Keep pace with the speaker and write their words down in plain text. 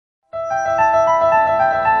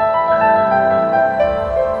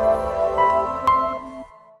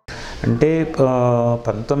అంటే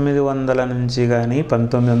 1900 నుంచి కానీ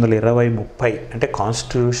 1920-30 అంటే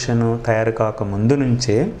కాన్స్టిట్యూషన్ తయారు కాక ముందు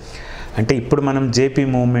నుంచే, అంటే ఇప్పుడు మనం జేపీ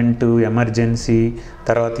మూమెంట్, ఎమర్జెన్సీ,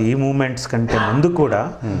 తర్వాత ఈ మూమెంట్స్ కంటే ముందు కూడా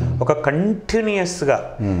ఒక కంటిన్యూస్గా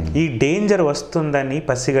ఈ డేంజర్ వస్తుందని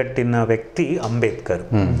పసిగట్టిన వ్యక్తి అంబేద్కర్.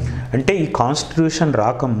 అంటే ఈ కాన్స్టిట్యూషన్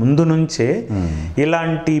రాక ముందు నుంచే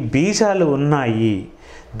ఇలాంటి బీజాలు ఉన్నాయి.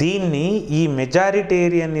 దీన్ని ఈ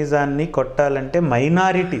మెజారిటేరియనిజాన్ని కొట్టాలంటే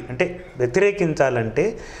మైనారిటీ అంటే వ్యతిరేకించాలంటే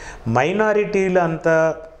మైనారిటీలు అంత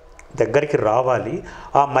దగ్గరికి రావాలి.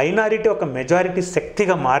 ఆ మైనారిటీ ఒక మెజారిటీ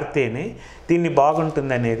శక్తిగా మారితేనే దీన్ని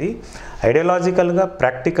బాగుంటుంది అనేది ఐడియాలజికల్గా,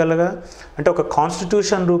 ప్రాక్టికల్గా అంటే ఒక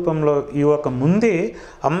కాన్స్టిట్యూషన్ రూపంలో ఇవ్వక ముందే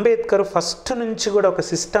అంబేద్కర్ ఫస్ట్ నుంచి కూడా ఒక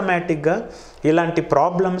సిస్టమేటిక్గా ఇలాంటి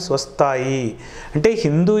ప్రాబ్లమ్స్ వస్తాయి అంటే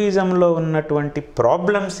హిందూయిజంలో ఉన్నటువంటి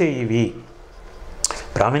ప్రాబ్లమ్సే ఇవి,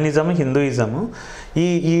 బ్రాహ్మణిజము, హిందూయిజము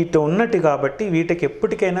ఇటు ఉన్నట్టు కాబట్టి వీటికి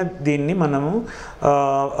ఎప్పటికైనా దీన్ని మనము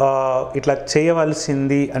ఇట్లా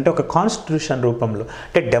చేయవలసింది అంటే ఒక కాన్స్టిట్యూషన్ రూపంలో.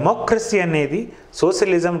 అంటే డెమోక్రసీ అనేది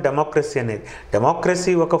సోషలిజం,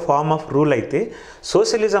 డెమోక్రసీ ఒక ఫార్మ్ ఆఫ్ రూల్ అయితే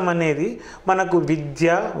సోషలిజం అనేది మనకు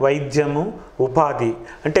విద్య, వైద్యము, ఉపాధి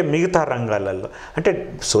అంటే మిగతా రంగాలలో. అంటే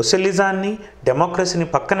సోషలిజాన్ని, డెమోక్రసీని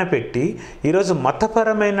పక్కన పెట్టి ఈరోజు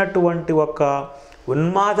మతపరమైనటువంటి ఒక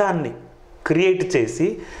ఉన్మాదాన్ని క్రియేట్ చేసి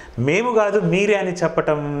మేము కాదు మీరే అని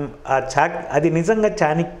చెప్పటం అది నిజంగా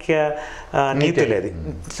చాణక్య నీతి లేదు,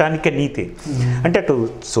 చాణక్య నీతి. అంటే అటు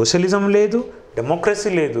సోషలిజం లేదు, డెమోక్రసీ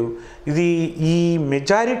లేదు. ఇది ఈ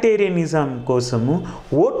మెజారిటేరియనిజం కోసము,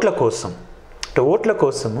 ఓట్ల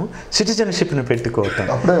కోసము సిటిజన్షిప్ని పెట్టుకోవటం,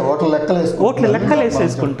 ఓట్ల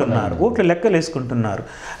లెక్కలేసుకుంటున్నారు.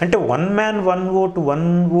 అంటే 1 man 1 vote 1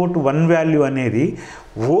 vote 1 వాల్యూ అనేది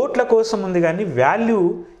ఓట్ల కోసం ఉంది, కానీ వాల్యూ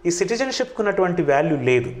ఈ సిటిజన్షిప్కి ఉన్నటువంటి వాల్యూ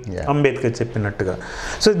లేదు అంబేద్కర్ చెప్పినట్టుగా.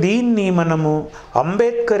 సో దీన్ని మనము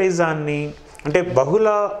అంబేద్కరిజాన్ని అంటే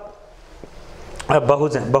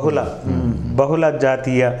బహుళ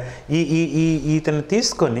జాతీయ ఈతను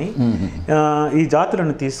తీసుకొని ఈ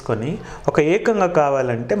జాతులను తీసుకొని ఒక ఏకంగా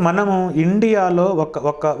కావాలంటే మనము ఇండియాలో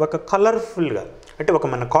ఒక కలర్ఫుల్గా అంటే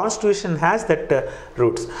మన కాన్స్టిట్యూషన్ హ్యాస్ దట్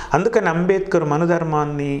రూట్స్. అందుకని అంబేద్కర్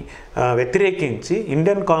మనధర్మాన్ని వ్యతిరేకించి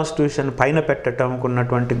ఇండియన్ కాన్స్టిట్యూషన్ పైన పెట్టడానికి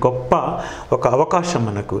ఉన్నటువంటి గొప్ప ఒక అవకాశం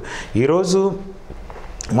మనకు ఈరోజు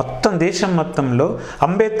మొత్తం దేశం మొత్తంలో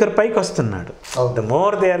అంబేద్కర్ పైకి వస్తున్నాడు. The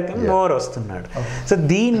more they are coming more వస్తున్నాడు. సో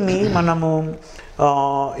దీన్ని మనము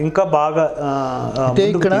ఇంకా బాగా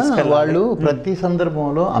ఇక్కడ వాళ్ళు ప్రతి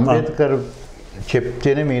సందర్భంలో అంబేద్కర్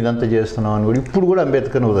చెప్తేనే మీ ఇదంతా చేస్తున్నాం అని కూడా ఇప్పుడు కూడా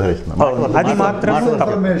అంబేద్కర్ని ఉదహరిస్తున్నాం. అది మాత్రం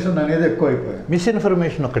అనేది ఎక్కువైపోయింది.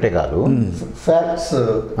 మిస్ఇన్ఫర్మేషన్ ఒక్కటే కాదు, ఫ్యాక్ట్స్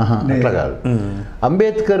అట్లా కాదు.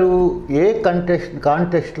 అంబేద్కర్ ఏ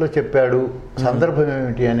కాంటెక్స్ట్లో చెప్పాడు, సందర్భం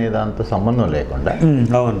ఏమిటి అనే దాంతో సంబంధం లేకుండా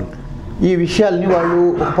అవును ఈ విషయాల్ని వాళ్ళు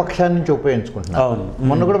ఒక పక్షాన్ని నుంచి ఉపయోగించుకుంటున్నారు.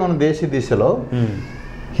 మొన్న కూడా మనం దేశీ దిశలో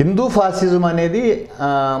హిందూ ఫాసిజం అనేది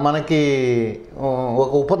మనకి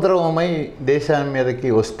ఒక ఉపద్రవమై దేశం మీదకి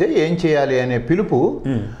వస్తే ఏం చేయాలి అనే పిలుపు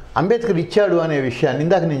అంబేద్కర్ ఇచ్చాడు అనే విషయాన్ని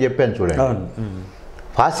ఇందాక నేను చెప్పాను చూడండి.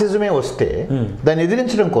 ఫాసిజమే వస్తే దాన్ని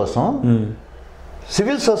ఎదిరించడం కోసం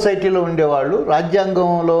సివిల్ సొసైటీలో ఉండేవాళ్ళు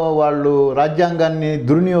రాజ్యాంగంలో వాళ్ళు రాజ్యాంగాన్ని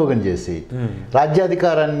దుర్వినియోగం చేసి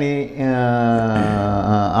రాజ్యాధికారాన్ని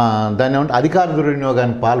దాన్ని ఏమంటే అధికార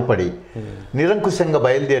దుర్వినియోగానికి పాల్పడి నిరంకుశంగా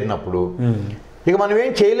బయలుదేరినప్పుడు ఇక మనం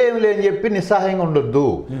ఏం చేయలేములే అని చెప్పి నిస్సహాయంగా ఉండొద్దు.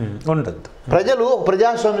 ప్రజలు ఒక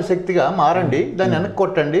ప్రజాస్వామ్య శక్తిగా మారండి, దాన్ని వెనక్కి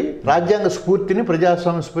కొట్టండి, రాజ్యాంగ స్ఫూర్తిని,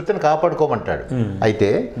 ప్రజాస్వామ్య స్ఫూర్తిని కాపాడుకోమంటాడు. అయితే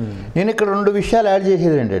నేను ఇక్కడ 2 విషయాలు యాడ్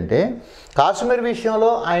చేసేది ఏంటంటే, కాశ్మీర్ విషయంలో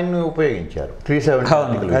ఆయన్ని ఉపయోగించారు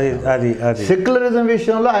 370. సెక్యులరిజం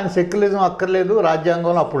విషయంలో ఆయన సెక్యులరిజం అక్కర్లేదు,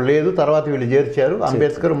 రాజ్యాంగంలో అప్పుడు లేదు, తర్వాత వీళ్ళు చేర్చారు,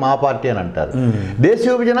 అంబేద్కర్ మా పార్టీ అని అంటారు. దేశ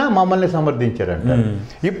విభజన మమ్మల్ని సమర్థించారు అంటారు.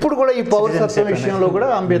 ఇప్పుడు కూడా ఈ పౌరసత్వం విషయంలో కూడా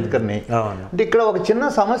అంబేద్కర్ని. అంటే ఇక్కడ ఒక చిన్న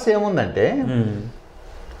సమస్య ఏముందంటే,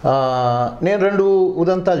 నేను 2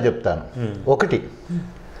 ఉదంతాలు చెప్తాను. ఒకటి,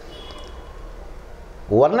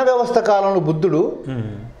 వర్ణ వ్యవస్థ కాలంలో బుద్ధుడు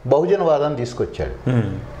బహుజనవాదాన్ని తీసుకొచ్చాడు.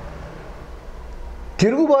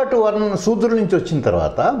 తిరుగుబాటు శూద్రుల నుంచి వచ్చిన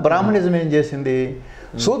తర్వాత బ్రాహ్మణిజం ఏం చేసింది,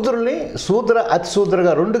 శూద్రుల్ని అతి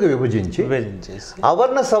శూద్రగా 2గా విభజించి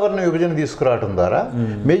అవర్ణ సవర్ణ విభజన తీసుకురావడం ద్వారా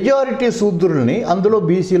మెజారిటీ శూద్రుల్ని, అందులో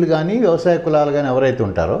బీసీలు కానీ వ్యవసాయ కులాలు కానీ ఎవరైతే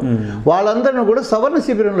ఉంటారో వాళ్ళందరినీ కూడా సవర్ణ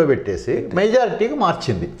శిబిరంలో పెట్టేసి మెజారిటీగా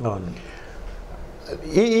మార్చింది.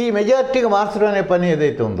 ఈ మెజారిటీగా మార్చడం అనే పని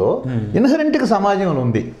ఏదైతే ఉందో ఇన్హరెంట్గా సమాజంలో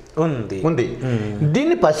ఉంది.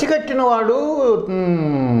 దీన్ని పసిగట్టిన వాడు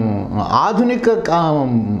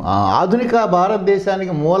ఆధునిక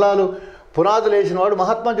భారతదేశానికి మూలాలు పునాదులు వేసిన వాడు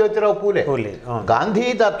మహాత్మా జ్యోతిరావు పూలే. గాంధీ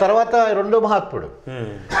తర్వాత 2వ మహాత్ముడు.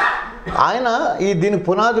 ఆయన దీనికి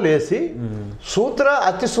పునాదులు వేసి సూత్ర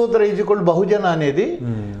అతిసూత్ర ఈజ్వల్ బహుజన అనేది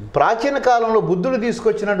ప్రాచీన కాలంలో బుద్ధుడు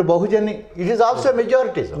తీసుకొచ్చినట్టు బహుజని ఇట్ ఈస్ ఆల్సో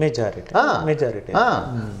మెజారిటీ.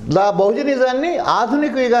 బహుజనిజాన్ని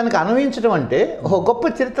ఆధునిక యుగానికి అన్వయించడం అంటే ఒక గొప్ప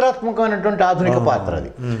చరిత్రాత్మకమైనటువంటి ఆధునిక పాత్ర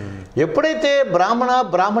అది. ఎప్పుడైతే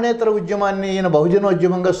బ్రాహ్మణేతర ఉద్యమాన్ని ఈయన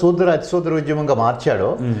బహుజనోద్యమంగా శూద్ర అతిశూద్ర ఉద్యమంగా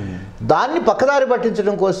మార్చాడో దాన్ని పక్కదారి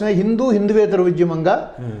పట్టించడం కోసమే హిందువేతర ఉద్యమంగా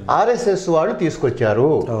ఆర్ఎస్ఎస్ వాళ్ళు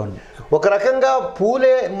తీసుకొచ్చారు. ఒక రకంగా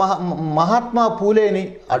పూలే మహాత్మా పూలేని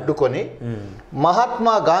అడ్డుకొని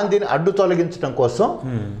మహాత్మా గాంధీని అడ్డు తొలగించడం కోసం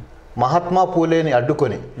మహాత్మా పూలేని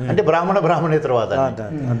అడ్డుకొని అంటే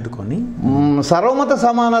బ్రాహ్మణేతరవాదాన్ని అడ్డుకొని సర్వమత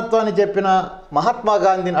సమానత్వాన్ని చెప్పిన మహాత్మా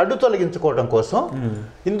గాంధీని అడ్డు తొలగించుకోవడం కోసం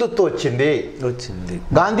హిందుత్వం వచ్చింది.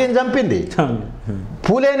 గాంధీని చంపింది.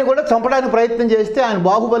 పూలేని కూడా చంపడానికి ప్రయత్నం చేస్తే ఆయన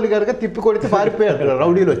బాహుబలి గారిగా తిప్పి కొడితే పారిపోయారు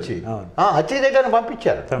రౌడీలు వచ్చి హత్య చేయడానికి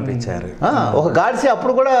పంపించారు. ఒక గాడ్సే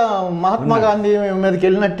అప్పుడు కూడా మహాత్మా గాంధీ మీదకి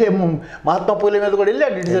వెళ్ళినట్టే మహాత్మా పూలే మీద కూడా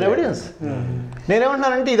వెళ్ళాడు. It is evidence.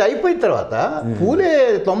 నేనేమంటున్నానంటే ఇది అయిపోయిన తర్వాత పూలే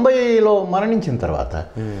 90లో మరణించిన తర్వాత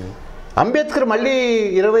అంబేద్కర్ మళ్ళీ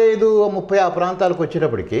 25-30 ఆ ప్రాంతాలకు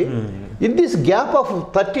వచ్చేటప్పటికి in this gap of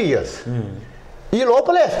 30 years ఈ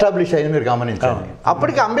లోపలే ఎస్టాబ్లిష్ అయింది. మీరు గమనించండి.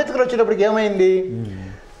 అప్పటికి అంబేద్కర్ వచ్చేటప్పటికి ఏమైంది?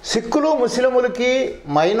 సిక్కులు ముస్లిములకి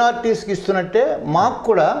మైనార్టీస్కి ఇస్తున్నట్టే మాకు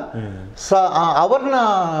కూడా అవర్ణ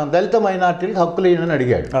దళిత మైనార్టీలకు హక్కులు లేని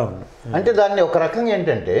అడిగాడు. అంటే దాన్ని ఒక రకంగా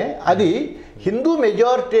ఏంటంటే అది హిందూ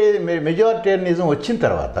మెజారిటేరియనిజం వచ్చిన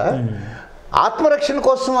తర్వాత ఆత్మరక్షణ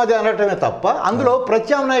కోసం అది అనటమే తప్ప అందులో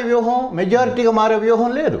ప్రత్యామ్నాయ వ్యూహం మెజారిటీగా మారే వ్యూహం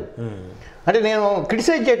లేదు. అంటే నేను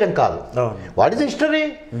క్రిటిసైజ్ చేయటం కాదు. What is history?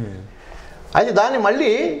 అది దాన్ని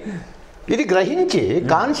మళ్ళీ ఇది గ్రహించి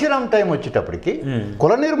కాన్షీరామ్ టైం వచ్చేటప్పటికి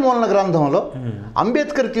కుల నిర్మూలన గ్రంథంలో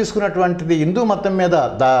అంబేద్కర్ తీసుకున్నటువంటిది హిందూ మతం మీద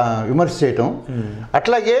విమర్శ చేయటం,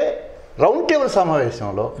 అట్లాగే రౌండ్ టేబుల్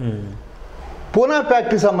సమావేశంలో పూనా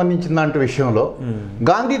ఫ్యాక్టరీకి సంబంధించిన దాంట్లో విషయంలో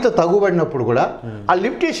గాంధీతో తగుబడినప్పుడు కూడా ఆ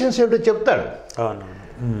లిమిటేషన్స్ ఏమిటో చెప్తాడు.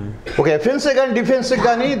 ఒక ఎఫెన్స్ కానీ డిఫెన్స్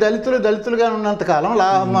కానీ దళితులు కానీ ఉన్నంతకాలం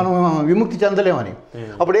మనం విముక్తి చెందలేమని.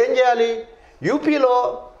 అప్పుడు ఏం చేయాలి? యూపీలో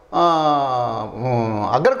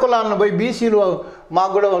అగ్రకులాలను పోయి బీసీలు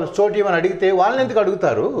మాకు కూడా చోటు ఇవ్వని అడిగితే వాళ్ళని ఎందుకు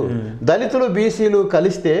అడుగుతారు? దళితులు బీసీలు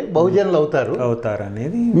కలిస్తే బహుజనులు అవుతారు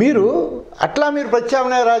అనేది మీరు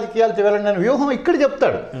ప్రత్యామ్నాయ రాజకీయాలతో వెళ్ళండి అని వ్యూహం ఇక్కడ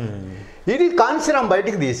చెప్తాడు. ఇది కాన్షీరామ్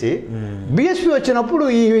బయటికి తీసి బీఎస్పీ వచ్చినప్పుడు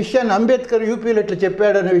ఈ విషయాన్ని అంబేద్కర్ యూపీలో ఇట్లా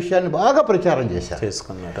చెప్పాడు అనే విషయాన్ని బాగా ప్రచారం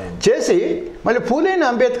చేసి మళ్ళీ పూలేని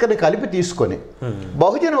అంబేద్కర్ని కలిపి తీసుకొని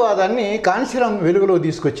బహుజనవాదాన్ని కాన్షీరామ్ వెలుగులో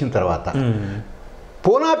తీసుకొచ్చిన తర్వాత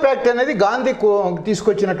పూనా ప్యాక్ట్ అనేది గాంధీ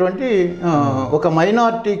తీసుకొచ్చినటువంటి ఒక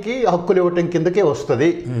మైనారిటీకి హక్కులు ఇవ్వటం కిందకే వస్తుంది.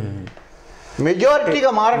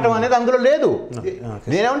 మెజారిటీగా మారటం అనేది అందులో లేదు.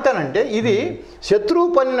 నేనేమంటానంటే ఇది శత్రువు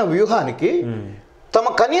పన్నిన వ్యూహానికి తమ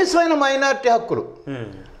కనీసమైన మైనారిటీ హక్కులు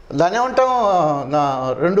దాన్ని ఏమంటాం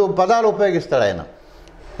 2 పదాలు ఉపయోగిస్తాడు ఆయన.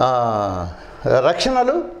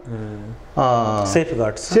 రక్షణలు, సేఫ్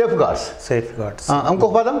గార్డ్స్.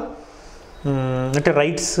 ఇంకొక పదం అంటే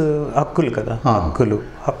రైట్స్, హక్కులు కదా,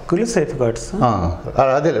 హక్కులు సేఫ్ గార్డ్స్.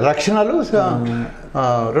 అదే రక్షణలు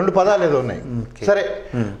 2 పదాలు ఏదో ఉన్నాయి. సరే,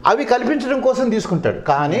 అవి కల్పించడం కోసం తీసుకుంటాడు.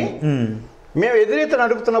 కానీ మేము ఎదురీతను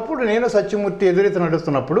అడుగుతున్నప్పుడు, నేను సత్యమూర్తి ఎదురీతను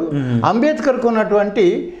అడుగుతున్నప్పుడు అంబేద్కర్కు ఉన్నటువంటి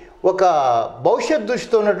ఒక భవిష్యత్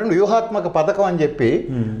దృష్టితో ఉన్నటువంటి వ్యూహాత్మక పథకం అని చెప్పి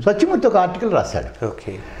సత్యమూర్తి ఒక ఆర్టికల్ రాశాడు.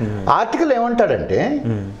 ఆర్టికల్ ఏమంటాడంటే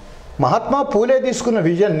మహాత్మా పూలే తీసుకున్న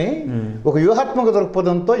విజన్ని ఒక వ్యూహాత్మక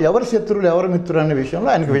దృక్పథంతో ఎవరి శత్రువులు ఎవరి మిత్రులు అనే విషయంలో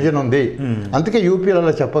ఆయనకు విజన్ ఉంది, అందుకే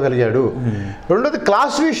యూపీలలో చెప్పగలిగాడు. రెండోది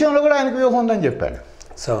క్లాస్ విషయంలో కూడా ఆయనకు వ్యూహం ఉందని చెప్పాడు.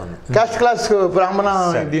 క్యాస్ట్ క్లాస్ బ్రాహ్మణ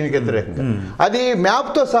దీనికి వ్యతిరేకంగా అది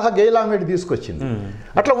మ్యాప్తో సహా గెయిలామేడ్ తీసుకొచ్చింది.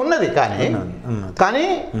 అట్లా ఉన్నది. కానీ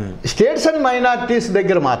స్టేట్స్ అండ్ మైనారిటీస్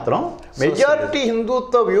దగ్గర మాత్రం మెజారిటీ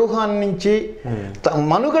హిందుత్వ వ్యూహాన్ని నుంచి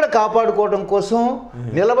మనుగడ కాపాడుకోవడం కోసం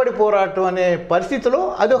నిలబడి పోరాటం అనే పరిస్థితిలో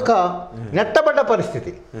అది ఒక నెట్టబడ్డ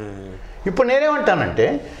పరిస్థితి. ఇప్పుడు నేనేమంటానంటే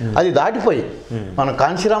అది దాటిపోయి మనం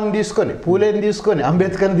కాన్షీరామ్ని తీసుకొని, పూలేని తీసుకొని,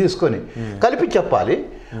 అంబేద్కర్ని తీసుకొని కలిపి చెప్పాలి.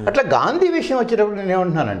 అట్లా గాంధీ విషయం వచ్చేటప్పుడు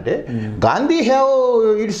నేనేమంటున్నానంటే Gandhi have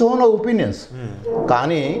its own opinions.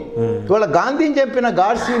 కానీ ఇవాళ గాంధీని చెప్పిన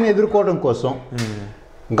గాడ్సీని ఎదుర్కోవడం కోసం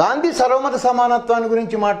గాంధీ సర్వమత సమానత్వాన్ని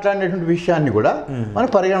గురించి మాట్లాడినటువంటి విషయాన్ని కూడా మనం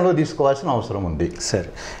పరిగణలో తీసుకోవాల్సిన అవసరం ఉంది. సార్,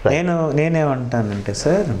 నేనేమంటానంటే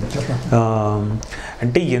సార్,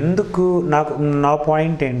 అంటే ఎందుకు నా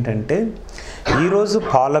పాయింట్ ఏంటంటే ఈరోజు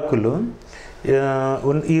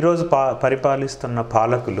పరిపాలిస్తున్న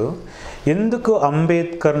పాలకులు ఎందుకు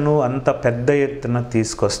అంబేద్కర్ను అంత పెద్ద ఎత్తున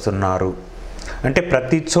తీసుకొస్తున్నారు అంటే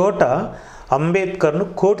ప్రతి చోట అంబేద్కర్ను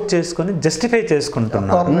కోట్ చేసుకొని జస్టిఫై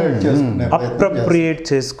చేసుకుంటున్నారు, అప్రోప్రియేట్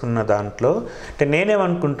చేసుకున్న దాంట్లో. అంటే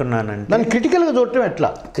నేనేమనుకుంటున్నానంటే దాన్ని క్రిటికల్గా చూడటం ఎట్లా?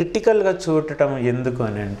 క్రిటికల్గా చూడటం ఎందుకు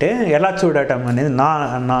అని అంటే, ఎలా చూడటం అనేది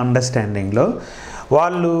నా అండర్స్టాండింగ్లో,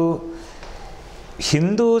 వాళ్ళు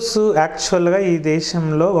హిందూస్ యాక్చువల్గా ఈ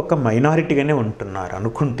దేశంలో ఒక మైనారిటీగానే ఉంటున్నారు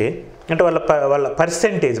అనుకుంటే, అంటే వాళ్ళ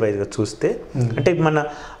పర్సెంటేజ్ వైజ్గా చూస్తే, అంటే మన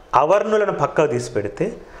అవర్ణులను పక్కకు తీసి పెడితే,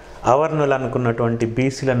 అవర్ణులు అనుకున్నటువంటి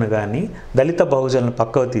బీసీలను కానీ దళిత బహుజనులను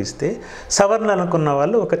పక్కకు తీస్తే సవర్ణులు అనుకున్న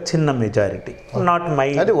వాళ్ళు ఒక చిన్న మెజారిటీ, నాట్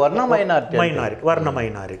వర్ణ మైనారిటీ.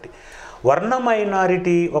 వర్ణ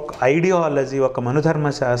మైనారిటీ ఒక ఐడియాలజీ, ఒక మనుధర్మ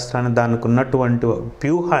శాస్త్రాన్ని, దానికి ఉన్నటువంటి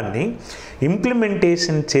వ్యూహాన్ని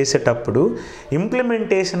ఇంప్లిమెంటేషన్ చేసేటప్పుడు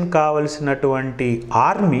ఇంప్లిమెంటేషన్ కావలసినటువంటి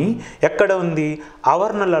ఆర్మీ ఎక్కడ ఉంది?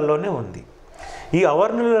 అవర్ణులలోనే ఉంది. ఈ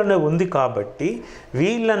అవర్ణులలోనే ఉంది కాబట్టి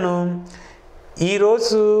వీళ్ళను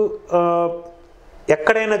ఈరోజు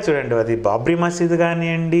ఎక్కడైనా చూడండి, అది బాబ్రీ మసీద్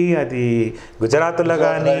కానివ్వండి, అది గుజరాత్లో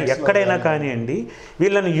కానీ ఎక్కడైనా కానివ్వండి,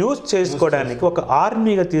 వీళ్ళని యూజ్ చేసుకోవడానికి, ఒక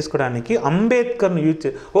ఆర్మీగా తీసుకోవడానికి అంబేద్కర్ను యూజ్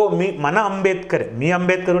మన అంబేద్కర్, మీ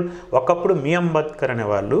అంబేద్కర్, ఒకప్పుడు మీ అంబేద్కర్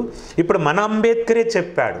అనేవాళ్ళు, ఇప్పుడు మన అంబేద్కరే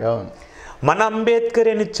చెప్పాడు. మన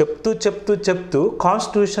అంబేద్కర్ అని చెప్తూ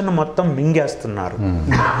కాన్స్టిట్యూషన్ మొత్తం మింగేస్తున్నారు.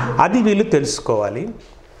 అది వీళ్ళు తెలుసుకోవాలి.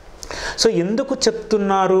 సో ఎందుకు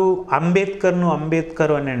చెప్తున్నారు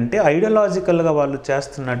అంబేద్కర్ అని అంటే, ఐడియాలజికల్గా వాళ్ళు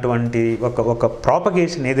చేస్తున్నటువంటి ఒక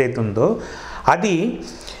ప్రాపగేషన్ ఏదైతే ఉందో అది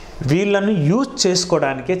వీళ్ళను యూజ్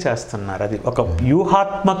చేసుకోవడానికే చేస్తున్నారు. అది ఒక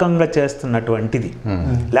వ్యూహాత్మకంగా చేస్తున్నటువంటిది.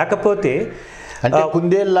 లేకపోతే అంటే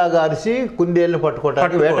కుందేళ్ళలాగా అరిసి కుందేళ్ళని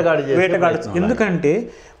పట్టుకోవడానికి వేటగాడు. ఎందుకంటే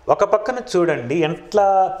ఒక పక్కన చూడండి ఎట్లా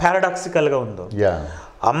పారాడాక్సికల్గా ఉందో.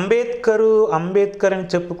 అంబేద్కర్ అని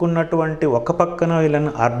చెప్పుకున్నటువంటి ఒక పక్కన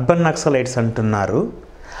వీళ్ళని అర్బన్ నక్సలైట్స్ అంటున్నారు,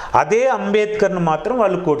 అదే అంబేద్కర్ను మాత్రం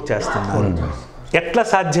వాళ్ళు కోట్ చేస్తున్నారు. ఎట్లా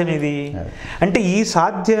సాధ్యం ఇది అంటే, ఈ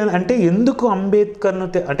సాధ్యం అంటే ఎందుకు అంబేద్కర్ను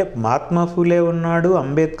అంటే మహాత్మా ఫూలే ఉన్నాడు,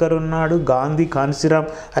 అంబేద్కర్ ఉన్నాడు, గాంధీ, కాన్సీరామ్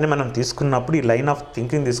అని మనం తీసుకున్నప్పుడు, ఈ లైన్ ఆఫ్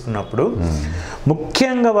థింకింగ్ తీసుకున్నప్పుడు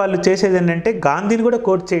ముఖ్యంగా వాళ్ళు చేసేది ఏంటంటే గాంధీని కూడా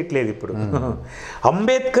కోట్ చేయట్లేదు, ఇప్పుడు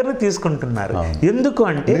అంబేద్కర్ని తీసుకుంటున్నారు. ఎందుకు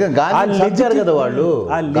అంటే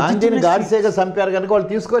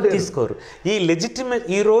తీసుకోరు. ఈ లెజిటిమేట్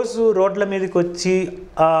ఈరోజు రోడ్ల మీదకి వచ్చి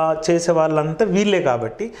చేసే వాళ్ళంతా వీళ్ళే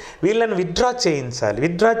కాబట్టి వీళ్ళని విత్డ్రా చేయించాలి.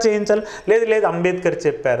 లేదు అంబేద్కర్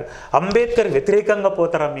చెప్పారు, అంబేద్కర్ వ్యతిరేకంగా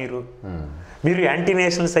పోతారా మీరు యాంటీ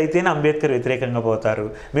నేషనల్స్ అయితేనే అంబేద్కర్ వ్యతిరేకంగా పోతారు,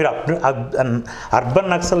 మీరు అర్బన్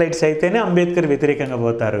నక్సలైట్స్ అయితేనే అంబేద్కర్ వ్యతిరేకంగా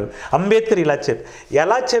పోతారు. అంబేద్కర్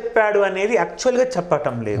ఎలా చెప్పాడు అనేది యాక్చువల్గా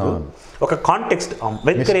చెప్పటం లేదు. ఒక కాంటెక్స్ట్,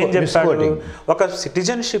 అంబేద్కర్ ఏం చెప్పాడు, ఒక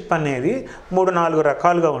సిటిజన్షిప్ అనేది 3-4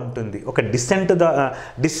 రకాలుగా ఉంటుంది. ఒక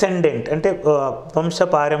డిసెండెంట్ అంటే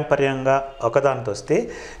వంశపారంపర్యంగా ఒకదాంతో వస్తే,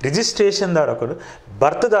 రిజిస్ట్రేషన్ ద్వారా ఒకటి,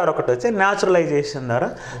 బర్త్ ద్వారా ఒకటి వస్తే, న్యాచురలైజేషన్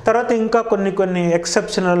ద్వారా, తర్వాత ఇంకా కొన్ని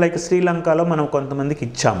ఎక్సెప్షనల్, లైక్ శ్రీలంకలో మనం కొంతమందికి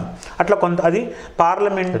ఇచ్చాము. అట్లా అది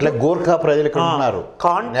పార్లమెంట్ గోర్ఖా ప్రజలకు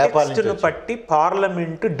కాంటెక్స్ట్ను బట్టి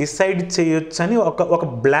పార్లమెంట్ డిసైడ్ చేయొచ్చు అని ఒక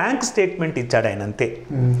బ్లాంక్ స్టేట్మెంట్ ఇచ్చాడు ఆయన,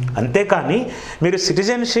 అంతేకాని మీరు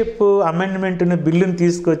సిటిజన్షిప్ అమెండ్మెంట్ను బిల్లును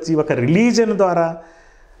తీసుకొచ్చి ఒక రిలీజన్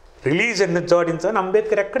జోడించని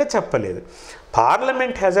అంబేద్కర్ ఎక్కడ చెప్పలేదు.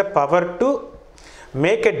 Parliament has a power to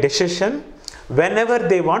make a decision whenever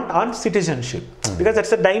they want on citizenship, because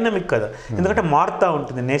that's a dynamic కదా. ఎందుకంటే మారుతూ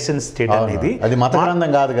ఉంటుంది నేషన్ స్టేట్ అనేది, అది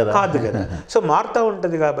మతగ్రంథం కాదు కదా. సో మారుతూ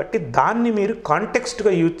ఉంటుంది కాబట్టి దాన్ని మీరు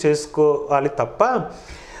కాంటెక్స్ట్గా యూజ్ చేసుకోవాలి తప్ప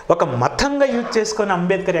ఒక మతంగా యూజ్ చేసుకొని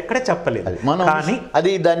అంబేద్కర్ ఎక్కడ చెప్పలేదు. కానీ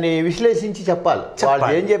అది దాన్ని విశ్లేషించి చెప్పాలి.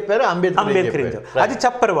 ఏం చెప్పారు అంబేద్కర్ అది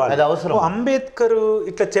చెప్పరు వాళ్ళు. అవసరం అంబేద్కర్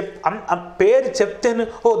ఇట్లా పేరు చెప్తేనే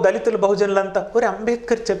దళితులు బహుజనులంతా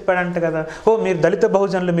అంబేద్కర్ చెప్పాడంట కదా, మీరు దళిత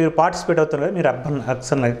బహుజనులు మీరు పార్టిసిపేట్ అవుతారు కదా, మీరు అర్బన్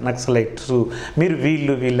నక్సలైట్స్, మీరు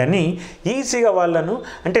వీళ్ళని ఈజీగా వాళ్ళను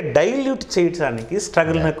అంటే డైల్యూట్ చేయడానికి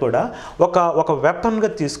స్ట్రగుల్ని కూడా ఒక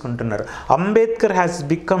వెపన్గా తీసుకుంటున్నారు. Ambedkar has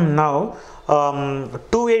become now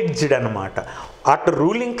two-edged అన్నమాట. అటు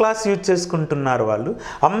రూలింగ్ క్లాస్ యూజ్ చేసుకుంటున్నారు వాళ్ళు.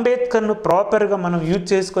 అంబేద్కర్ను ప్రాపర్గా మనం యూజ్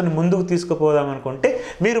చేసుకొని ముందుకు తీసుకుపోదాం అనుకుంటే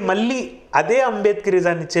మీరు మళ్ళీ అదే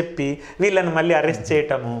అంబేద్కరిజాన్ని చెప్పి వీళ్ళని మళ్ళీ అరెస్ట్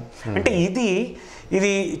చేయటము అంటే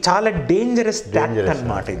ఇది చాలా డేంజరస్ టాక్ట్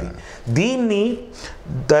అన్నమాట. దీన్ని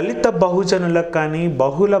దళిత బహుజనులకు కానీ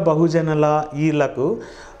బహుళ బహుజనుల వీళ్ళకు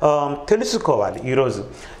తెలుసుకోవాలి ఈరోజు.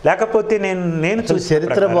 లేకపోతే నేను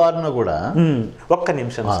చరిత్ర బారిన కూడా ఒక్క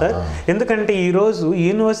నిమిషం సార్, ఎందుకంటే ఈరోజు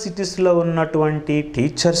యూనివర్సిటీస్లో ఉన్నటువంటి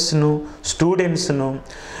టీచర్స్ను స్టూడెంట్స్ను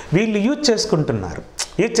వీళ్ళు యూజ్ చేసుకుంటున్నారు.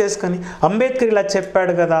 యూజ్ చేసుకొని అంబేద్కర్ ఇలా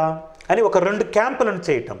చెప్పాడు కదా అని ఒక 2 క్యాంపులను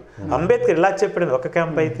చేయటం. అంబేద్కర్ ఇలా చెప్పడం ఒక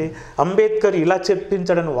క్యాంప్ అయితే, అంబేద్కర్ ఇలా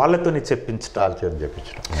చెప్పించడం వాళ్ళతోనే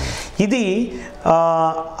చెప్పించడం. ఇది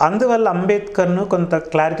అందువల్ల అంబేద్కర్ను కొంత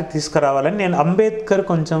క్లారిటీ తీసుకురావాలని నేను అంబేద్కర్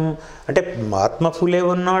కొంచెం అంటే మహాత్మా ఫూలే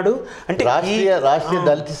ఉన్నాడు అంటే రాష్ట్రీయ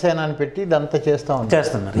దళిత సేన అని పెట్టి ఇదంతా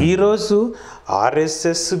చేస్తున్నారు. ఈరోజు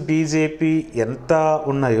ఆర్ఎస్ఎస్ బీజేపీ ఎంత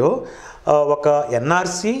ఉన్నాయో ఒక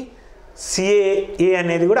ఎన్ఆర్సి సిఏఏ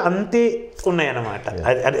అనేది కూడా అంతే ఉన్నాయన్నమాట.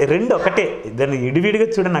 అది 2 ఒకటే, దాన్ని విడివిడిగా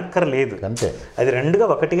చూడనక్కర్లేదు, అంతే, అది 2గా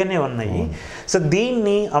ఒకటిగానే ఉన్నాయి. సో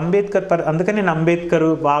దీన్ని అంబేద్కర్ అందుకని నేను అంబేద్కర్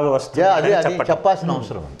బాగా వస్తుంది చెప్పాల్సిన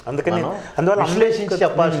అవసరం, అందుకని అందువల్ల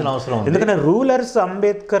చెప్పాల్సిన అవసరం. ఎందుకంటే రూలర్స్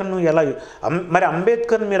అంబేద్కర్ను ఎలా మరి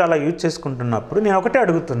అంబేద్కర్ మీరు అలా యూజ్ చేసుకుంటున్నప్పుడు నేను ఒకటే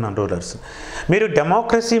అడుగుతున్నాను, రూలర్స్ మీరు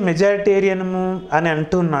డెమోక్రసీ మెజారిటేరియనము అని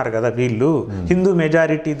అంటున్నారు కదా, వీళ్ళు హిందూ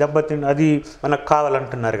మెజారిటీ దెబ్బతిండి అది మనకు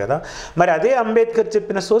కావాలంటున్నారు కదా, మరి అదే అంబేద్కర్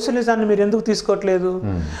చెప్పిన సోషలిజాన్ని మీరు ఎందుకు తీసుకోవట్లేదు?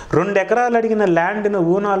 2 ఎకరాలు అడిగిన ల్యాండ్ను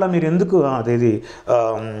ఊనాలో మీరు ఎందుకు అదేది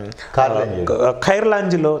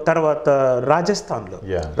ఖైర్లాంజ్లో తర్వాత రాజస్థాన్లో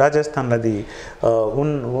అది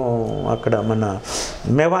అక్కడ మన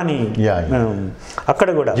మెవానీ అక్కడ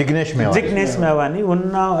కూడా జిగ్నేష్ మెవానీ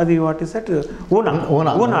అది వాట్ ఇస్ దట్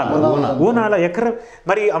ఊనాల ఎకరం.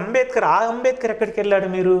 మరి అంబేద్కర్ ఎక్కడికి వెళ్ళాడు?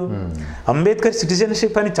 మీరు అంబేద్కర్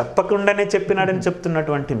సిటిజన్షిప్ అని చెప్పకుండానే చెప్పినాడని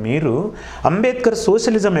చెప్తున్నటువంటి మీరు అంబేద్కర్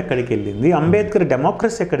సోషలిజం ఎక్కడికి వెళ్ళింది? అంబేద్కర్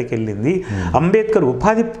డెమోక్రసీ ఎక్కడికి వెళ్ళింది? అంబేద్కర్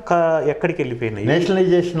ఉపాధి ఎక్కడికి వెళ్ళిపోయినాయి?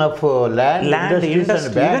 నేషనలైజేషన్ ఆఫ్ ల్యాండ్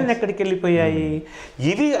ఇండస్ట్రీ ఇవన్నీ ఎక్కడికి వెళ్ళిపోయాయి?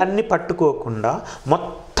 ఇవి అన్ని పట్టుకోకుండా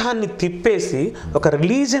మొత్తాన్ని తిప్పేసి ఒక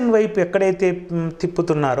రిలీజన్ వైపు ఎక్కడైతే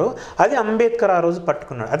తిప్పుతున్నారో అది అంబేద్కర్ ఆ రోజు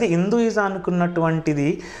పట్టుకున్నాడు. అది హిందూయిజం అనుకున్నటువంటిది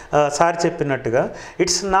సార్ చెప్పినట్టుగా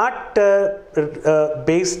it's not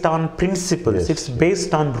based on principles, it's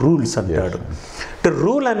based on rules అంటాడు.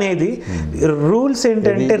 రూల్ అనేది రూల్స్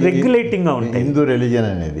ఏంటంటే రెగ్యులేటింగ్ గా ఉంటాయి. హిందూ రిలీజన్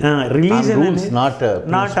అనేది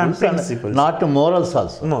not on principles, not morals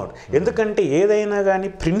also. ఎందుకంటే ఏదైనా కానీ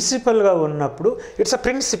ప్రిన్సిపల్ గా ఉన్నప్పుడు ఇట్స్ అ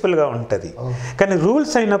ప్రిన్సిపల్ గా ఉంటుంది. కానీ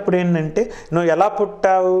రూల్స్ అయినప్పుడు ఏంటంటే నువ్వు ఎలా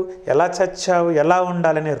పుట్టావు, ఎలా చచ్చావు, ఎలా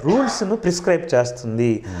ఉండాలనే రూల్స్ను ప్రిస్క్రైబ్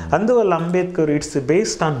చేస్తుంది. అందువల్ల Ambedkar it's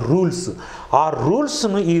based on rules. ఆ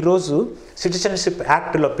రూల్స్ను ఈరోజు సిటిజన్షిప్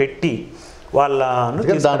యాక్ట్లో పెట్టి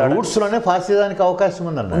రూట్స్లోనే ఫాసిజానికి అవకాశం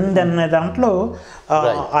ఉందన్న దాంట్లో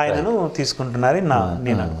ఆయనను తీసుకుంటున్నారని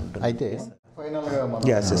నేను అనుకుంటున్నాను. అయితే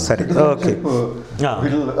సరే, ఓకే.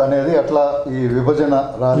 బిల్ అనేది అట్లా ఈ విభజన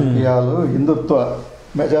రాజకీయాలు హిందుత్వ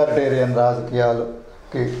మెజారిటేరియన్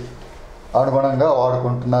రాజకీయాలకి అనుగుణంగా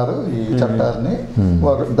వాడుకుంటున్నారు ఈ చట్టాన్ని.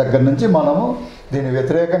 దగ్గర నుంచి మనము దీని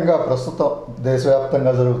వ్యతిరేకంగా ప్రస్తుతం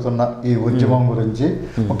దేశవ్యాప్తంగా జరుగుతున్న ఈ ఉద్యమం గురించి,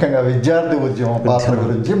 ముఖ్యంగా విద్యార్థి ఉద్యమం పాత్ర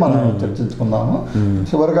గురించి మనం చర్చించుకుందాము.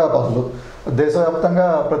 చివరిగా అసలు దేశవ్యాప్తంగా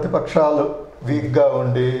ప్రతిపక్షాలు వీక్గా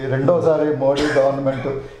ఉండి రెండోసారి మోడీ గవర్నమెంట్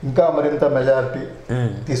ఇంకా మరింత మెజారిటీ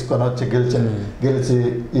తీసుకొని వచ్చి గెలిచి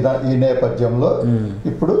ఈ నేపథ్యంలో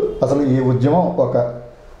ఇప్పుడు అసలు ఈ ఉద్యమం ఒక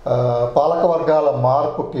పాలక వర్గాల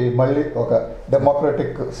మార్పుకి, మళ్ళీ ఒక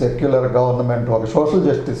డెమోక్రటిక్ సెక్యులర్ గవర్నమెంట్, ఒక సోషల్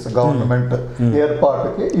జస్టిస్ గవర్నమెంట్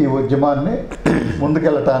ఏర్పాటుకి ఈ ఉద్యమాన్ని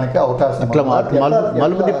ముందుకెళ్ళటానికి అవకాశం,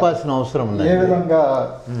 మలుపు తిప్పాల్సిన అవసరం ఉంది. ఏ విధంగా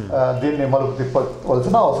దీన్ని మలుపు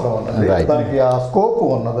తిప్పవలసిన అవసరం ఉన్నది, దానికి ఆ స్కోప్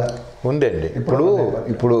ఉన్నదా? ఉందండి.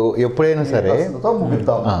 ఇప్పుడు ఎప్పుడైనా సరే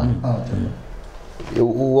ముగిద్దాం.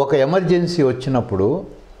 ఒక ఎమర్జెన్సీ వచ్చినప్పుడు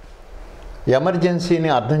ఎమర్జెన్సీని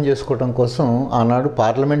అర్థం చేసుకోవడం కోసం ఆనాడు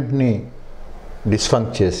పార్లమెంట్ని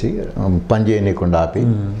డిస్ఫంక్ట్ చేసి పనిచేయనీయకుండా ఆపి,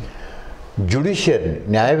 జ్యుడిషియర్ని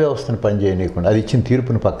న్యాయ వ్యవస్థను పనిచేయనీయకుండా అది ఇచ్చిన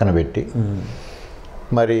తీర్పుని పక్కన పెట్టి,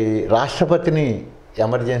 మరి రాష్ట్రపతిని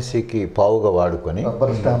ఎమర్జెన్సీకి పావుగా వాడుకొని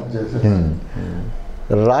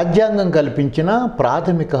రాజ్యాంగం కల్పించిన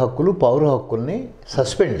ప్రాథమిక హక్కులు, పౌర హక్కుల్ని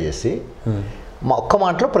సస్పెండ్ చేసి, ఒక్క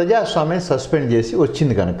మాటలో ప్రజాస్వామ్యాన్ని సస్పెండ్ చేసి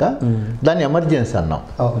వచ్చింది కనుక దాన్ని ఎమర్జెన్సీ అన్నాం.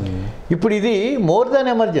 ఇప్పుడు ఇది మోర్ దాన్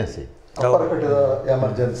ఎమర్జెన్సీ,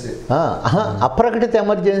 అప్రకటిత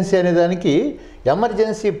ఎమర్జెన్సీ అనే దానికి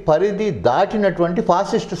ఎమర్జెన్సీ పరిధి దాటినటువంటి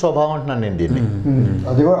ఫాసిస్ట్ స్వభావం అంటున్నాను నేను దీన్ని.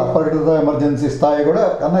 అది కూడా అప్రకటిత ఎమర్జెన్సీ స్థాయి కూడా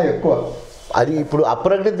కన్నా ఎక్కువ. అది ఇప్పుడు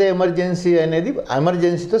అప్రకటిత ఎమర్జెన్సీ అనేది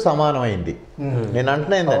ఎమర్జెన్సీతో సమానమైంది. నేను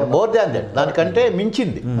అంటున్నాను మోర్ దాన్ దట్, దానికంటే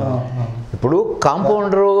మించింది. ఇప్పుడు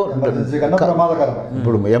కాంపౌండరు,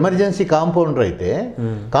 ఇప్పుడు ఎమర్జెన్సీ కాంపౌండర్ అయితే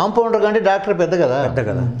కాంపౌండర్ కంటే డాక్టర్ పెద్ద కదా,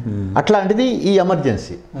 అట్లాంటిది ఈ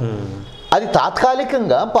ఎమర్జెన్సీ. అది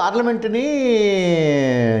తాత్కాలికంగా పార్లమెంటుని,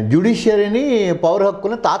 జ్యుడిషియరీని, పౌర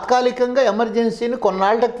హక్కులను తాత్కాలికంగా ఎమర్జెన్సీని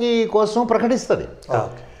కొన్నాళ్ళకి కోసం ప్రకటిస్తుంది.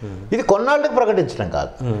 ఇది కొన్నాళ్ళకి ప్రకటించడం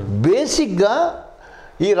కాదు, బేసిక్గా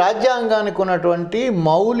ఈ రాజ్యాంగానికి ఉన్నటువంటి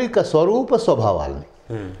మౌలిక స్వరూప స్వభావాలని,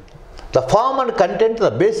 the form and content,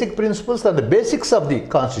 the basic principles and the basics of the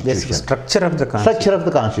constitution, structure of the structure of the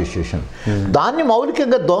constitution. దాన్ని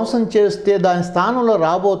మౌలికంగా ధ్వంసం చేస్తే దాని స్థానంలో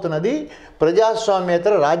రాబోతున్నది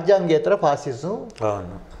ప్రజాస్వామ్యేతర రాజ్యాంగేతర ఫాసిజం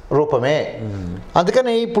రూపమే.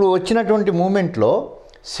 అందుకని ఇప్పుడు వచ్చినటువంటి మూమెంట్లో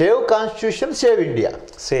save constitution, save India,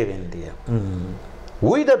 save India,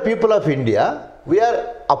 we the people of India, we are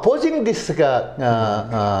opposing this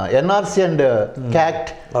NRC and CACT.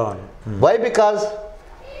 Why? Because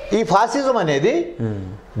ఈ ఫాసిజం అనేది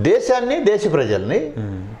దేశాన్ని, దేశ ప్రజల్ని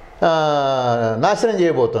నాశనం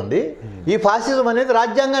చేయబోతుంది. ఈ ఫాసిజం అనేది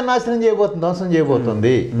రాజ్యాంగాన్ని నాశనం చేయబోతుంది, ధ్వంసం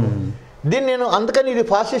చేయబోతుంది. దీన్ని నేను అందుకని ఇది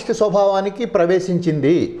ఫాసిస్ట్ స్వభావానికి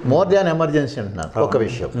ప్రవేశించింది. మోర్ దాన్ ఎమర్జెన్సీ అంటున్నాను ఒక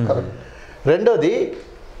విషయం. రెండోది,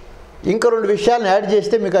 ఇంకా 2 విషయాలను యాడ్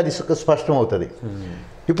చేస్తే మీకు అది స్పష్టం అవుతుంది.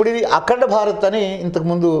 ఇప్పుడు ఇది అఖండ భారత్ అని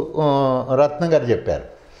ఇంతకుముందు రత్నం గారు చెప్పారు.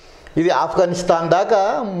 ఇది ఆఫ్ఘనిస్తాన్ దాకా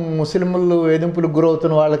ముస్లింలు వేధింపులకు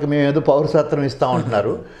గురవుతున్న వాళ్ళకి మేము ఏదో పౌరసత్వం ఇస్తూ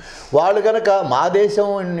ఉంటున్నారు. వాళ్ళు కనుక మా దేశం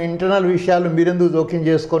ఇంటర్నల్ విషయాలు మీరెందుకు జోక్యం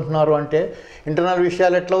చేసుకుంటున్నారు అంటే, ఇంటర్నల్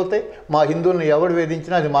విషయాలు ఎట్లా అవుతాయి? మా హిందువులను ఎవడు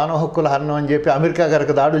వేధించినా అది మానవ హక్కుల హరణం అని చెప్పి అమెరికా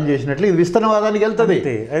గారికి దాడులు చేసినట్లు ఇది విస్తరణవాదానికి వెళ్తుంది.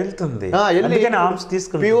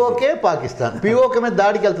 పిఓకే పాకిస్తాన్, పిఓకే మీద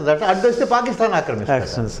దాడికి వెళ్తుంది అంటే అడ్డు వస్తే పాకిస్తాన్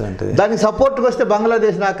ఆక్రమిస్తుంది. దానికి సపోర్ట్కి వస్తే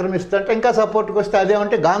బంగ్లాదేశ్ని ఆక్రమిస్తుంటే, ఇంకా సపోర్ట్కి వస్తే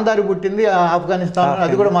అదేమంటే గాంధారి పుట్టింది ఆఫ్ఘనిస్తాన్,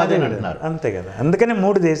 అది కూడా మాదే అంటున్నారు. అంతే కదా, అందుకనే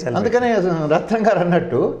 3 దేశాలు. అందుకనే రత్నం గారు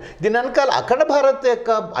అన్నట్టు దీని వెనకాల అఖండ భారత్ యొక్క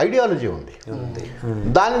ఐడియాలజీ ఉంది.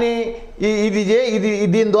 దాన్ని ఇది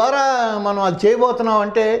దీని ద్వారా మనం అది చేయబోతున్నాం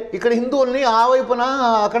అంటే, ఇక్కడ హిందువుల్ని ఆ వైపున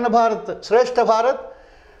అఖండ భారత్, శ్రేష్ఠ భారత్.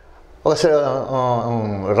 ఒక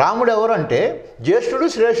రాముడు ఎవరు అంటే జ్యేష్ఠుడు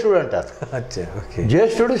శ్రేష్ఠుడు అంటారు.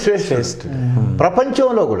 జ్యేష్ఠుడు శ్రేష్ఠుడు.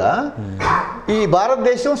 ప్రపంచంలో కూడా ఈ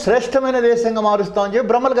భారతదేశం శ్రేష్టమైన దేశంగా మారుస్తామని చెప్పి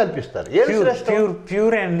భ్రమలు కల్పిస్తారు.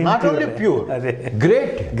 Pure and not only pure,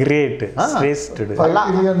 great శ్రేష్ఠుడు.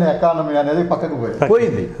 ఎకానమీ అనేది పక్కకు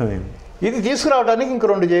పోయింది. ఇది తీసుకురావడానికి ఇంక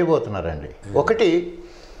 2 చేయబోతున్నారండి. ఒకటి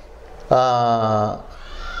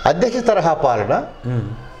అధ్యక్ష తరహా పాలన,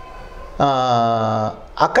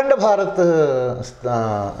 అఖండ భారత్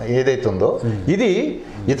ఏదైతుందో ఇది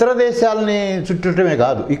ఇతర దేశాలని చుట్టమే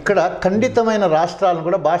కాదు, ఇక్కడ ఖండితమైన రాష్ట్రాలను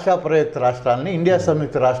కూడా, భాషా ప్రయుక్త రాష్ట్రాలని, ఇండియా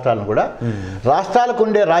సంయుక్త రాష్ట్రాలను కూడా, రాష్ట్రాలకు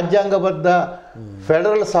ఉండే రాజ్యాంగబద్ధ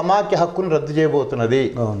ఫెడరల్ సమాఖ్య హక్కును రద్దు చేయబోతున్నది.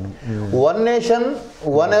 1 nation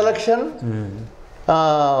 1 election,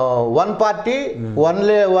 1 party,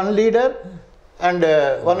 1 leader and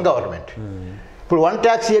 1 government. ఇప్పుడు 1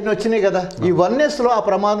 ట్యాక్స్ ఇవన్నీ వచ్చినాయి కదా, ఈ 1నెస్లో ఆ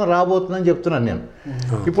ప్రమాదం రాబోతుందని చెప్తున్నాను నేను.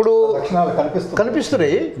 ఇప్పుడు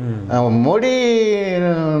కనిపిస్తున్నాయి. మోడీ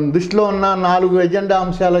దృష్టిలో ఉన్న 4 ఎజెండా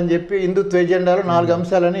అంశాలని చెప్పి, హిందుత్వ ఎజెండాలో 4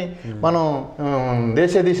 అంశాలని మనం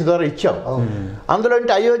దేశ ద్వారా ఇచ్చాం. అందులో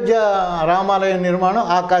అంటే అయోధ్య రామాలయ నిర్మాణం,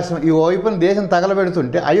 ఆకాశం, ఈ వైపున దేశం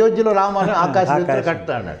తగలబెడుతుంటే అయోధ్యలో రామాలయం ఆకాశం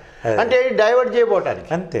కట్టుతా అన్నాడు. అంటే డైవర్ట్ చేయబోటానికి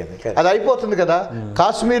అంతే, అది అయిపోతుంది కదా.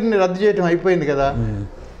 కాశ్మీర్ని రద్దు చేయడం అయిపోయింది కదా.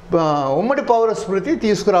 ఉమ్మడి పౌర స్మృతి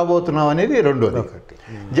తీసుకురాబోతున్నాం అనేది రెండోది.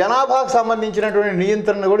 జనాభాకు సంబంధించినటువంటి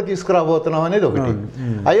నియంత్రణ కూడా తీసుకురాబోతున్నాం అనేది ఒకటి.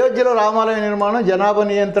 అయోధ్యలో రామాలయ నిర్మాణం, జనాభా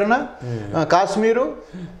నియంత్రణ, కాశ్మీరు,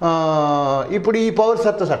 ఇప్పుడు ఈ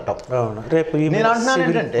పౌరసత్వ చట్టం. నేను అంటున్నాను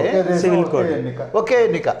ఏంటంటే ఒకే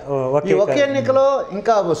ఎన్నిక. ఈ ఒకే ఎన్నికలో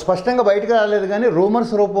ఇంకా స్పష్టంగా బయటకు రాలేదు కానీ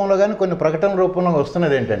రూమర్స్ రూపంలో కానీ కొన్ని ప్రకటన రూపంలో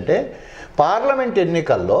వస్తున్నది ఏంటంటే, పార్లమెంట్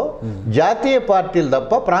ఎన్నికల్లో జాతీయ పార్టీలు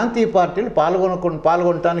తప్ప ప్రాంతీయ పార్టీలు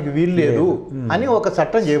పాల్గొనడానికి వీలు లేదు అని ఒక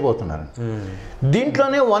చట్టం చేయబోతున్నారు.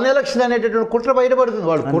 దీంట్లోనే 1 ఎలక్షన్ అనేటటువంటి కుట్ర బయటపడుతుంది.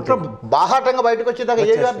 వాళ్ళు కుట్ర బాహాటంగా బయటకు వచ్చేదాకా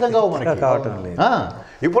ఏది అర్థం కావు మనకి.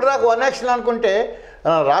 ఇప్పుడు దాకా 1 ఎలక్షన్ అనుకుంటే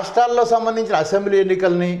రాష్ట్రాల్లో సంబంధించిన అసెంబ్లీ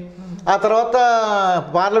ఎన్నికల్ని, ఆ తర్వాత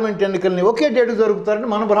పార్లమెంట్ ఎన్నికల్ని ఒకే డేటు జరుగుతారని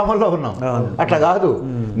మనం భ్రమంలో ఉన్నాం. అట్లా కాదు,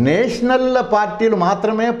 నేషనల్ పార్టీలు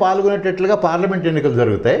మాత్రమే పాల్గొనేటట్లుగా పార్లమెంట్ ఎన్నికలు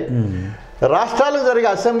జరుగుతాయి. రాష్ట్రాలకు జరిగే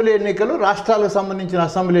అసెంబ్లీ ఎన్నికలు, రాష్ట్రాలకు సంబంధించిన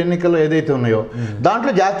అసెంబ్లీ ఎన్నికలు ఏదైతే ఉన్నాయో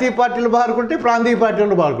దాంట్లో జాతీయ పార్టీలు పాల్గొంటాయి, ప్రాంతీయ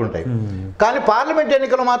పార్టీలు పాల్గొంటాయి. కానీ పార్లమెంట్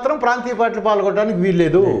ఎన్నికలు మాత్రం ప్రాంతీయ పార్టీలు పాల్గొనడానికి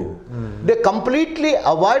వీల్లేదు. They completely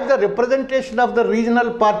avoid the representation of the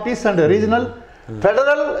regional parties and regional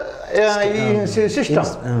federal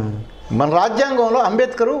system. మన రాజ్యాంగంలో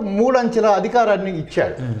అంబేద్కర్ 3 అంచెల అధికారాన్ని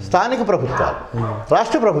ఇచ్చాడు. స్థానిక ప్రభుత్వాలు,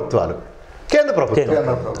 రాష్ట్ర ప్రభుత్వాలు, కేంద్ర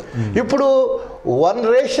ప్రభుత్వం. ఇప్పుడు 1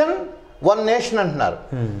 రేషన్ 1 నేషన్ అంటున్నారు.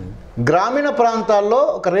 గ్రామీణ ప్రాంతాల్లో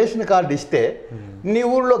ఒక రేషన్ కార్డు ఇస్తే నీ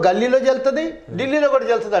ఊళ్ళో గల్లీలో జల్లుతుంది, ఢిల్లీలో కూడా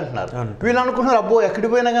జల్లుతుంది అంటున్నారు. వీళ్ళు అనుకుంటున్నారు అబ్బో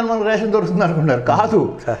ఎక్కడికి పోయినా కానీ మనకు రేషన్ దొరుకుతుంది అనుకుంటున్నారు. కాదు,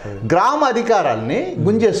 గ్రామ అధికారాల్ని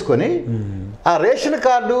గుంజేసుకొని ఆ రేషన్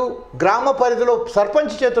కార్డు గ్రామ పరిధిలో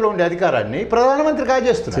సర్పంచ్ చేతిలో ఉండే అధికారాన్ని ప్రధానమంత్రి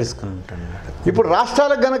కాజేస్తున్నారు. ఇప్పుడు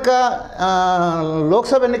రాష్ట్రాలకు గనక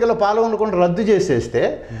లోక్సభ ఎన్నికల్లో పాల్గొనకుండా రద్దు చేసేస్తే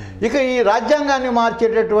ఇక ఈ రాజ్యాంగాన్ని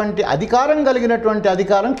మార్చేటటువంటి అధికారం కలిగినటువంటి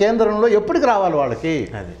అధికారం కేంద్రంలో ఎప్పటికి రావాలి వాళ్ళకి?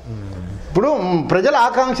 ఇప్పుడు ప్రజల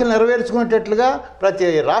ఆకాంక్షలు నెరవేర్చుకునేటట్లుగా ప్రతి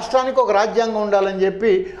రాష్ట్రానికి ఒక రాజ్యాంగం ఉండాలని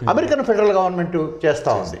చెప్పి అమెరికన్ ఫెడరల్ గవర్నమెంట్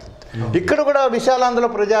చేస్తూ ఉంది. ఇక్కడ కూడా విశాలాంధ్రలో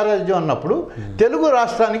ప్రజారాజ్యం అన్నప్పుడు తెలుగు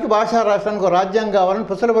రాష్ట్రానికి, భాషా రాష్ట్రానికి ఒక రాజ్యాంగం కావాలని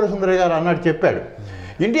పుసలపల్లి సుందరయ్య గారు అన్నట్టు చెప్పాడు.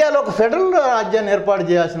 ఇండియాలో ఒక ఫెడరల్ రాజ్యాన్ని ఏర్పాటు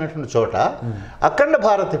చేయాల్సినటువంటి చోట అఖండ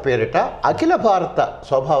భారత పేరిట అఖిల భారత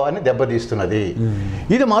స్వభావాన్ని దెబ్బతీస్తున్నది.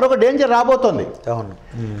 ఇది మరొక డేంజర్ రాబోతోంది.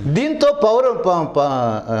 దీంతో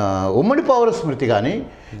ఉమ్మడి పౌర స్మృతి కానీ,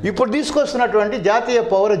 ఇప్పుడు తీసుకొస్తున్నటువంటి జాతీయ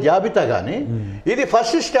పౌర జాబితా కానీ, ఇది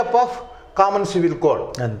first step of common civil code.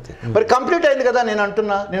 మరి కంప్లీట్ అయింది కదా నేను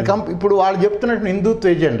అంటున్నా. ఇప్పుడు వాళ్ళు చెప్తున్నట్టు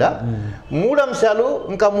హిందుత్వ ఎజెండా 3 అంశాలు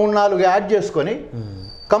ఇంకా 3-4 యాడ్ చేసుకొని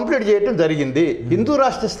కంప్లీట్ చేయటం జరిగింది. హిందూ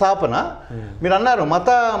రాష్ట్ర స్థాపన మీరు అన్నారు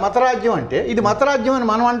మతరాజ్యం అంటే, ఇది మతరాజ్యం అని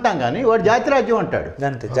మనం అంటాం కానీ వాడు జాతిరాజ్యం అంటాడు.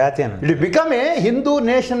 It become a Hindu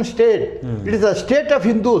nation state. It is the state of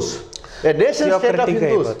Hindus, A nation state of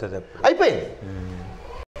Hindus అయిపోయింది.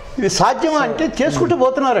 ఇది సాధ్యమా అంటే చేసుకుంటూ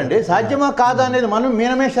పోతున్నారండి. సాధ్యమా కాదా అనేది మనం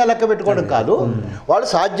మీనమేషాలు లెక్క పెట్టుకోవడం కాదు. వాళ్ళు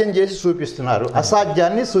సాధ్యం చేసి చూపిస్తున్నారు.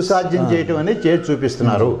 అసాధ్యాన్ని సుసాధ్యం చేయటం అనేది చేసి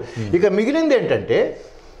చూపిస్తున్నారు. ఇక మిగిలింది ఏంటంటే,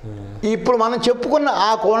 ఇప్పుడు మనం చెప్పుకున్న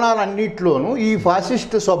ఆ కోణాలన్నింటిలోనూ ఈ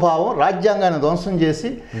ఫాసిస్ట్ స్వభావం రాజ్యాంగాన్ని ధ్వంసం చేసి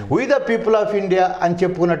వి ద పీపుల్ ఆఫ్ ఇండియా అని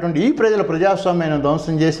చెప్పుకున్నటువంటి ఈ ప్రజల ప్రజాస్వామ్యాన్ని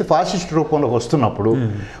ధ్వంసం చేసి ఫాసిస్ట్ రూపంలోకి వస్తున్నప్పుడు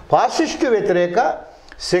ఫాసిస్ట్ వ్యతిరేక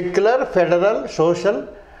secular, federal, social,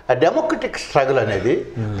 democratic struggle అనేది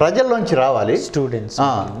ప్రజల్లోంచి రావాలి. స్టూడెంట్స్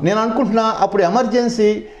నేను అనుకుంటున్నా అప్పుడు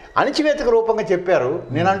ఎమర్జెన్సీ అణిచివేతకు రూపంగా చెప్పారు.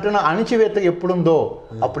 నేను అంటున్నా అణిచివేత ఎప్పుడుందో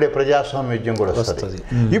అప్పుడే ప్రజాస్వామ్యం కూడా వస్తుంది.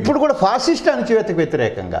 ఇప్పుడు కూడా ఫాసిస్ట్ అణిచివేతకు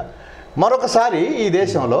వ్యతిరేకంగా మరొకసారి ఈ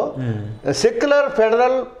దేశంలో సెక్యులర్,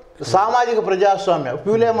 ఫెడరల్, సామాజిక ప్రజాస్వామ్యం,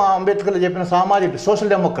 ఫ్యూలే అంబేద్కర్ చెప్పిన సామాజిక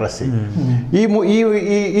సోషల్ డెమోక్రసీ,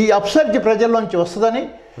 ఈ అప్సర్జ్ ప్రజల్లోంచి వస్తుందని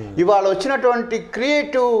ఇవాళ వచ్చినటువంటి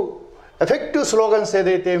క్రియేటివ్ ఎఫెక్టివ్ స్లోగన్స్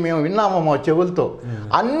ఏదైతే మేము విన్నామో మా చెవులతో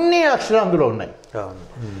అన్ని అక్షరాలు అందులో ఉన్నాయి.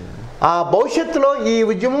 ఆ భవిష్యత్తులో ఈ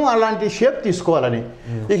ఉద్యమం అలాంటి షేప్ తీసుకోవాలని,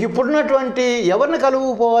 ఇక ఇప్పుడున్నటువంటి ఎవరిని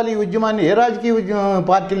కలుపుకోవాలి ఈ ఉద్యమాన్ని, ఏ రాజకీయ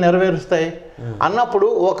పార్టీలు నెరవేరుస్తాయి అన్నప్పుడు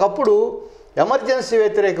ఒకప్పుడు ఎమర్జెన్సీ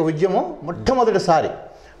వ్యతిరేక ఉద్యమం మొట్టమొదటిసారి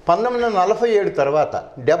 1947 తర్వాత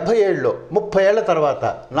 77లో 30 ఏళ్ల తర్వాత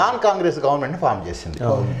నాన్ కాంగ్రెస్ గవర్నమెంట్ని ఫామ్ చేసింది.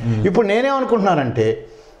 ఇప్పుడు నేనేమనుకుంటున్నానంటే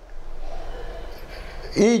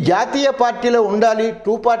ఈ జాతీయ పార్టీలో ఉండాలి,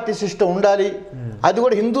 2 పార్టీ సిస్టమ్ ఉండాలి, అది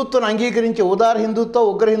కూడా హిందుత్వం అంగీకరించి ఉదార హిందుత్వం,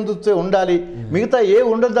 ఉగ్ర హిందుత్వం ఉండాలి. మిగతా ఏ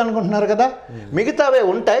ఉండదు అనుకుంటున్నారు కదా, మిగతావే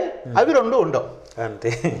ఉంటాయి, అవి 2 ఉండవు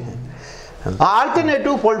అంతే.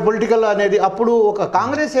 ఆల్టర్నేటివ్ పొలిటికల్ అనేది అప్పుడు ఒక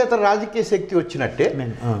కాంగ్రెసేతర రాజకీయ శక్తి వచ్చినట్టే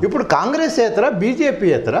ఇప్పుడు కాంగ్రెసేతర,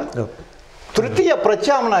 బీజేపీయేతర తృతీయ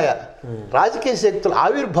ప్రత్యామ్నాయ రాజకీయ శక్తుల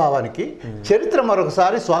ఆవిర్భావానికి చరిత్ర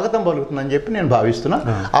మరొకసారి స్వాగతం పలుకుతుందని చెప్పి నేను భావిస్తున్నా.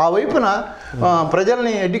 ఆ వైపున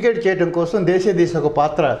ప్రజల్ని ఎడ్యుకేట్ చేయడం కోసం దేశీ దిశ ఒక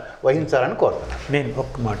పాత్ర వహించాలని కోరుతున్నాను. నేను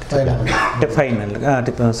ఒక్క మాట అంటే ఫైనల్గా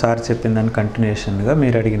అంటే సార్ చెప్పిన దాని కంటిన్యూషన్గా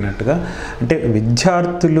మీరు అడిగినట్టుగా అంటే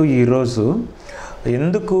విద్యార్థులు ఈరోజు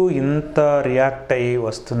ఎందుకు ఇంత రియాక్ట్ అయ్యి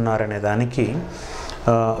వస్తున్నారనే దానికి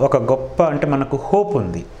ఒక గొప్ప అంటే మనకు హోప్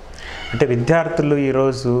ఉంది. అంటే విద్యార్థులు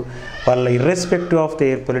ఈరోజు వాళ్ళ ఇర్రెస్పెక్టివ్ ఆఫ్ ద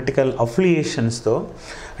పొలిటికల్ అఫిలియేషన్స్తో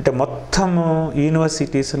అంటే మొత్తము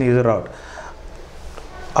యూనివర్సిటీస్ని ఎదురవుట్.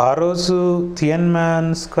 ఆ రోజు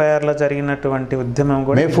తియన్మాన్ స్క్వేర్లో జరిగినటువంటి ఉద్యమం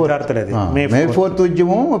కూడా విద్యార్థులది. మే 4th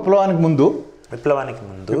ఉద్యమం విప్లవానికి ముందు,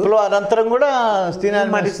 విప్లవానంతరం కూడా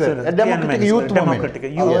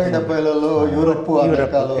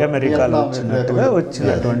అమెరికాలో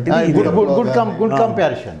వచ్చినటువంటి గుడ్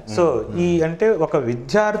కంపారిజన్. సో ఈ అంటే ఒక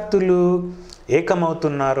విద్యార్థులు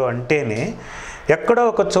ఏకమవుతున్నారు అంటేనే ఎక్కడో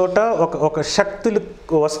ఒక చోట ఒక శక్తులు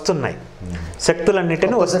వస్తున్నాయి,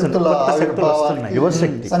 శక్తులన్నిటిని వస్తున్నాయి,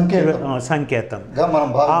 సంకేతం.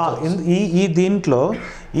 ఈ దీంట్లో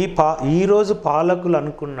ఈరోజు పాలకులు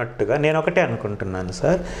అనుకున్నట్టుగా నేను ఒకటే అనుకుంటున్నాను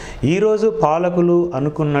సార్, ఈరోజు పాలకులు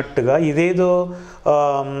అనుకున్నట్టుగా ఇదేదో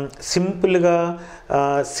సింపుల్గా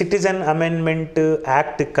సిటిజన్ అమెండ్మెంట్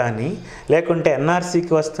యాక్ట్ కానీ లేకుంటే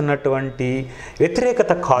ఎన్ఆర్సీకి వస్తున్నటువంటి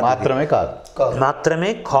వ్యతిరేకత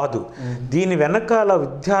మాత్రమే కాదు. దీని వెనకాల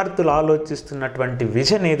విద్యార్థులు ఆలోచిస్తున్నటువంటి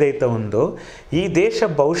విజన్ ఏదైతే ఉందో ఈ దేశ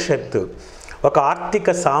భవిష్యత్తు, ఒక ఆర్థిక,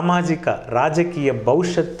 సామాజిక, రాజకీయ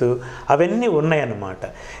భవిష్యత్తు అవన్నీ ఉన్నాయన్నమాట.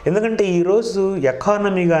 ఎందుకంటే ఈరోజు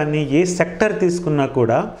ఎకానమీ కానీ ఏ సెక్టర్ తీసుకున్నా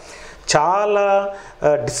కూడా చాలా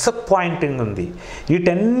డిసప్పాయింటింగ్ ఉంది.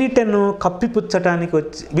 వీటన్నిటను కప్పిపుచ్చటానికి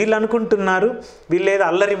వచ్చి వీళ్ళు అనుకుంటున్నారు వీళ్ళేదో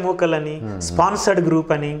అల్లరి మూకలని, స్పాన్సర్డ్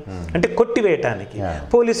గ్రూప్ అని, అంటే కొట్టివేయటానికి,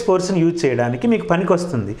 పోలీస్ ఫోర్స్ని యూజ్ చేయడానికి మీకు పనికి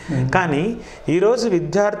వస్తుంది. కానీ ఈరోజు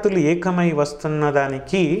విద్యార్థులు ఏకమై వస్తున్న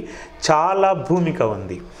దానికి చాలా భూమిక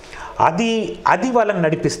ఉంది. అది వాళ్ళని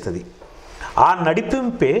నడిపిస్తుంది. ఆ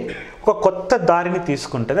నడిపింపే ఒక కొత్త దారిని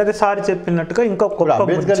తీసుకుంటుంది. అదే సార్ చెప్పినట్టుగా ఇంకా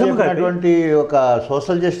ఒక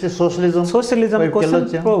సోషల్ జస్టిస్, సోషలిజం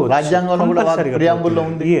రాజ్యాంగంలో కూడా ప్రియాంబుల్లో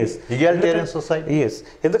ఉంది. ఈగాలిటేరియన్ సొసైటీ.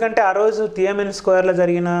 ఎందుకంటే ఆ రోజు టిఎంఎన్ స్క్వేర్లో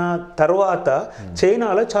జరిగిన తర్వాత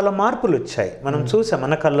చైనాలో చాలా మార్పులు వచ్చాయి, మనం చూసాం,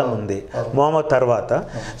 మన కళ్ళ ఉంది మొహమ్మద్ తర్వాత.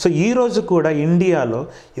 సో ఈ రోజు కూడా ఇండియాలో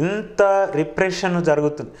ఇంత రిప్రెషన్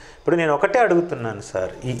జరుగుతుంది. ఇప్పుడు నేను ఒకటే అడుగుతున్నాను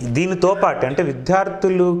సార్, దీనితో పాటు అంటే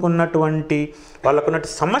విద్యార్థులకు ఉన్నటువంటి వాళ్ళకున్నట్టు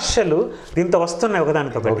సమస్యలు దీంతో వస్తున్నాయి,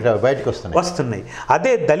 ఒకదానితో బయటకు వస్తున్నాయి.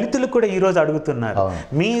 అదే దళితులు కూడా ఈరోజు అడుగుతున్నారు,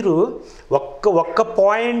 మీరు ఒక్క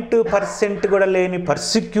 % కూడా లేని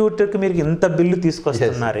పర్సిక్యూటర్కి మీరు ఇంత బిల్లు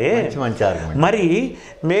తీసుకొస్తున్నారే, మరి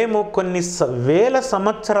మేము కొన్ని వేల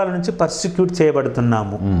సంవత్సరాల నుంచి పర్సిక్యూట్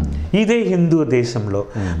చేయబడుతున్నాము ఇదే హిందూ దేశంలో,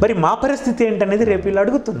 మరి మా పరిస్థితి ఏంటనేది రేపు వీళ్ళు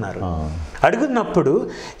అడుగుతున్నారు. అడుగుతున్నప్పుడు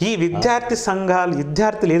ఈ విద్యార్థి సంఘాలు,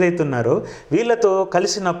 విద్యార్థులు ఏదైతున్నారో వీళ్ళతో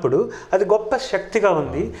కలిసినప్పుడు అది గొప్ప శక్తిగా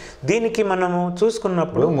ఉంది. దీనికి మనము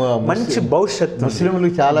చూసుకున్నప్పుడు మంచి భవిష్యత్తు.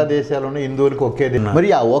 ముస్లింలకు చాలా దేశాలు ఉన్నాయి, హిందువులకు ఒకే దేశం. మరి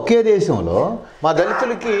ఆ ఒకే దేశంలో మా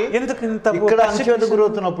దళితులకి ఎందుకు ఇంత ఇక్కడ అణచివేత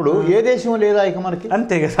గురవుతున్నప్పుడు ఏ దేశం లేదా ఇక మనకి?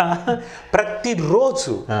 అంతే కదా.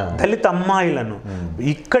 ప్రతిరోజు దళిత అమ్మాయిలను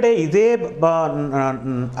ఇక్కడే ఇదే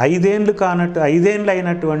 5 ఏళ్ళు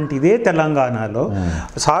అయినటువంటి ఇదే తెలంగాణలో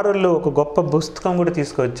సారుల్లో ఒక గొప్ప పుస్తకం కూడా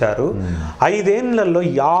తీసుకొచ్చారు. 5 ఏళ్లలో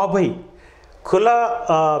 50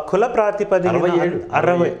 కుల ప్రాతిపదికన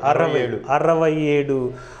 67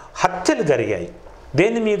 హత్యలు జరిగాయి.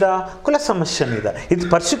 దేని మీద? కుల సమస్య మీద. ఇది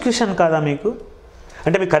పర్సిక్యూషన్ కాదా మీకు?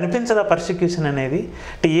 అంటే మీకు కనిపించదా పర్సిక్యూషన్ అనేది?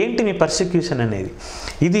 అంటే ఏంటి మీ పర్సిక్యూషన్ అనేది?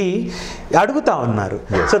 ఇది అడుగుతా ఉన్నారు.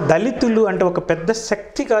 సో దళితులు అంటే ఒక పెద్ద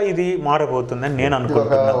శక్తిగా ఇది మారబోతుందని నేను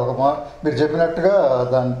అనుకుంటున్నాను. మీరు చెప్పినట్టుగా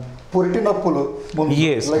దాని పురిటి నొప్పులు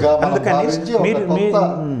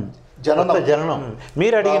జననం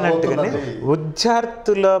మీరు అడిగినట్టుగానే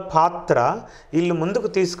విద్యార్థుల పాత్ర వీళ్ళు ముందుకు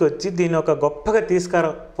తీసుకొచ్చి దీన్ని ఒక గొప్పగా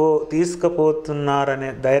తీసుకుపోతున్నారనే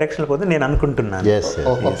డైరెక్షన్ పోతే నేను అనుకుంటున్నాను.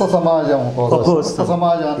 కొత్త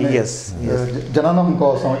సమాజాన్ని జననం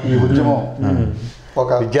కోసం ఈ ఉద్యమం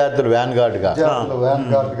ఒక విద్యార్థులు వ్యాన్ గార్డ్గా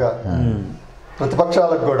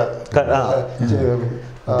ప్రతిపక్షాలకు కూడా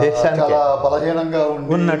దేశానికి బలహీనంగా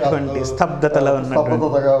ఉన్నటువంటి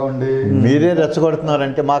స్తబ్దతగా ఉండి మీరే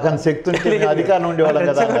రెచ్చగొడుతున్నారంటే మాకన్నా శక్తి ఉంటే అధికారం ఉండే వాళ్ళం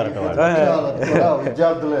కదా.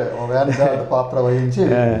 విద్యార్థులే వ్యాన్ గార్డ్ పాత్ర వహించి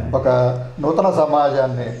ఒక నూతన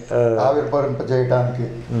సమాజాన్ని ఆవిర్భవింపజేయడానికి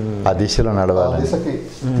ఆ దిశలో నడవాలి, దిశకి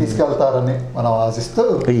తీసుకెళ్తారని మనం ఆశిస్తూ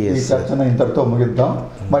ఈ చర్చను ఇంతటితో ముగిద్దాం.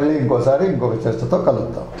 మళ్ళీ ఇంకోసారి ఇంకొక చర్చతో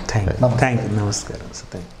కలుద్దాం. Thank you. నమస్కారం.